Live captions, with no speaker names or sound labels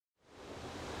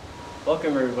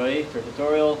Welcome everybody to our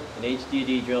tutorial in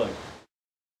HDD drilling.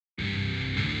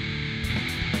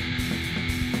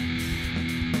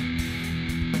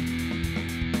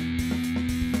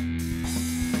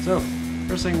 So,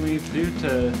 first thing we need to do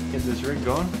to get this rig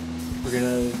going, we're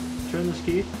going to turn this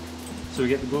key so we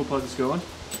get the glow plugs going.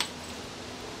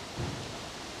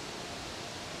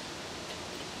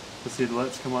 Let's see the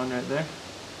lights come on right there.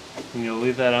 And you'll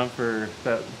leave that on for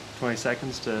about 20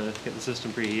 seconds to get the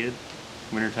system preheated.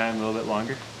 Winter time a little bit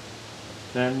longer.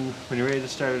 Then when you're ready to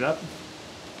start it up,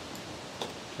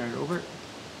 turn it over.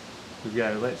 We've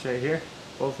got our lights right here.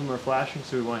 Both of them are flashing,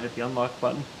 so we want to hit the unlock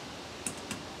button.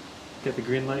 Get the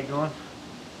green light going.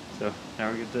 So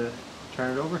now we get to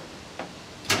turn it over.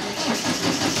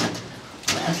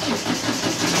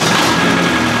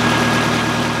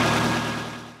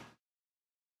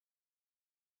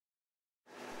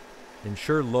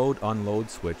 Ensure load-unload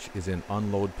switch is in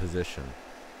unload position.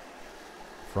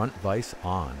 Front vise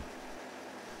on.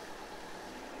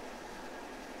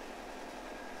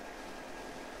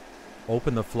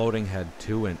 Open the floating head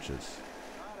 2 inches.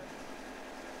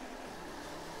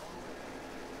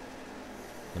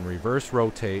 And reverse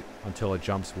rotate until it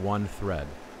jumps 1 thread,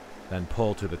 then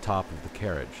pull to the top of the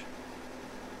carriage,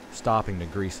 stopping to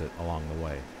grease it along the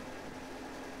way.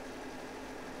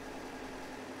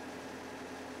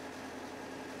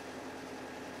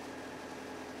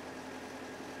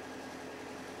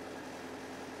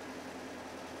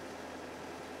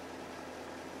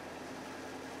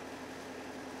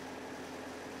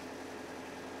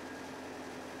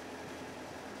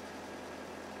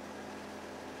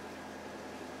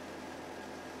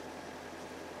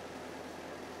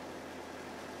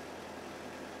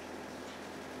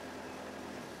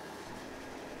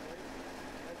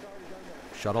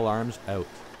 Shuttle arms out.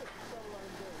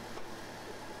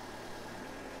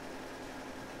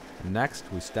 Next,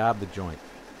 we stab the joint.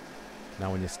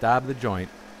 Now when you stab the joint,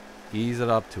 ease it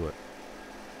up to it.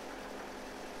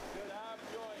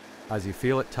 As you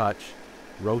feel it touch,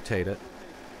 rotate it,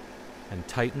 and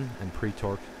tighten and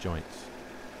pre-torque joints.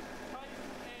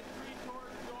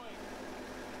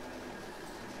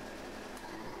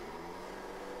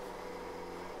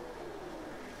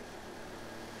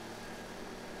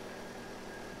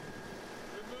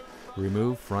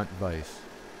 Remove front vise.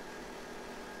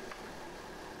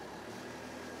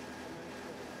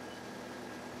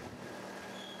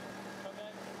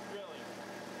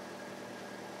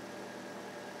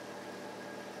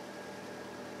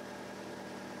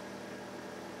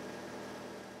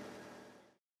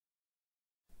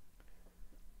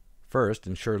 First,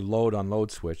 ensure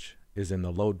load-unload switch is in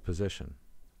the load position.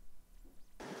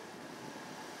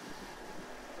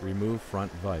 Remove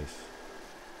front vise.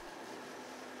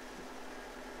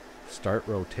 Start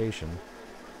rotation.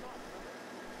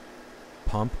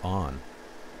 Pump on.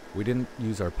 We didn't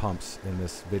use our pumps in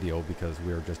this video because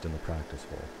we were just in the practice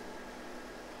hole.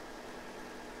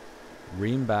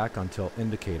 Ream back until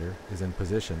indicator is in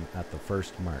position at the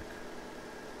first mark.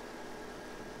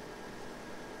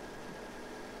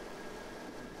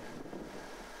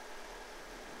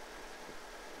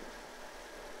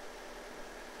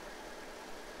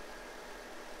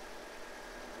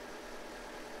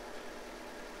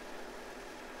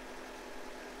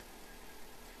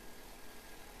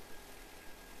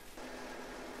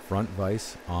 Front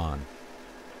vise on.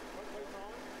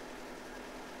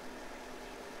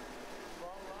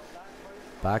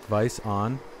 Back vise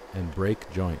on and brake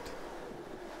joint.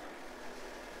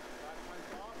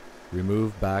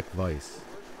 Remove back vise.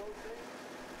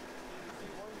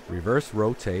 Reverse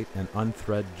rotate and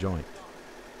unthread joint.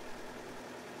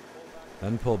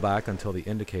 Then pull back until the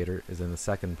indicator is in the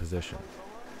second position.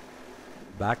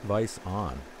 Back vise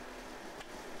on.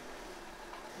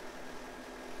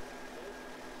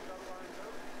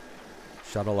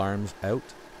 Shuttle arms out.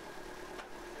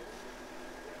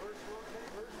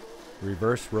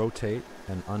 Reverse rotate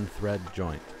and unthread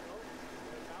joint.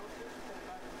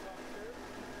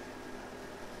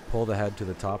 Pull the head to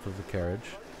the top of the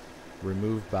carriage.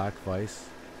 Remove back vise.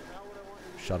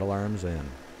 Shuttle arms in.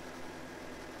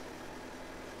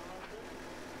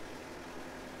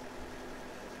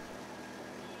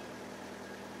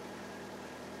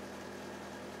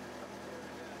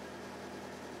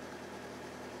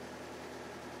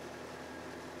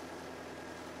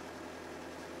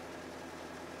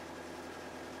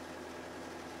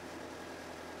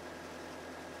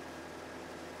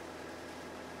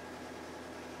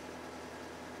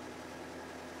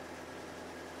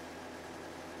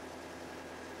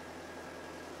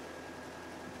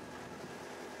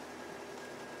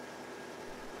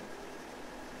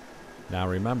 Now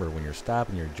remember, when you're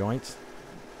stabbing your joints,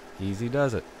 easy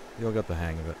does it. You'll get the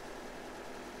hang of it.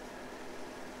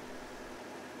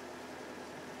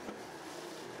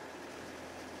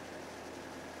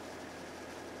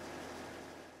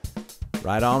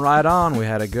 Right on, right on. We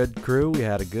had a good crew. We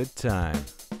had a good time.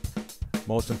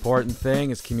 Most important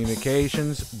thing is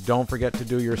communications. Don't forget to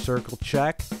do your circle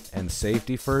check. And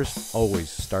safety first. Always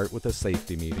start with a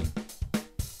safety meeting.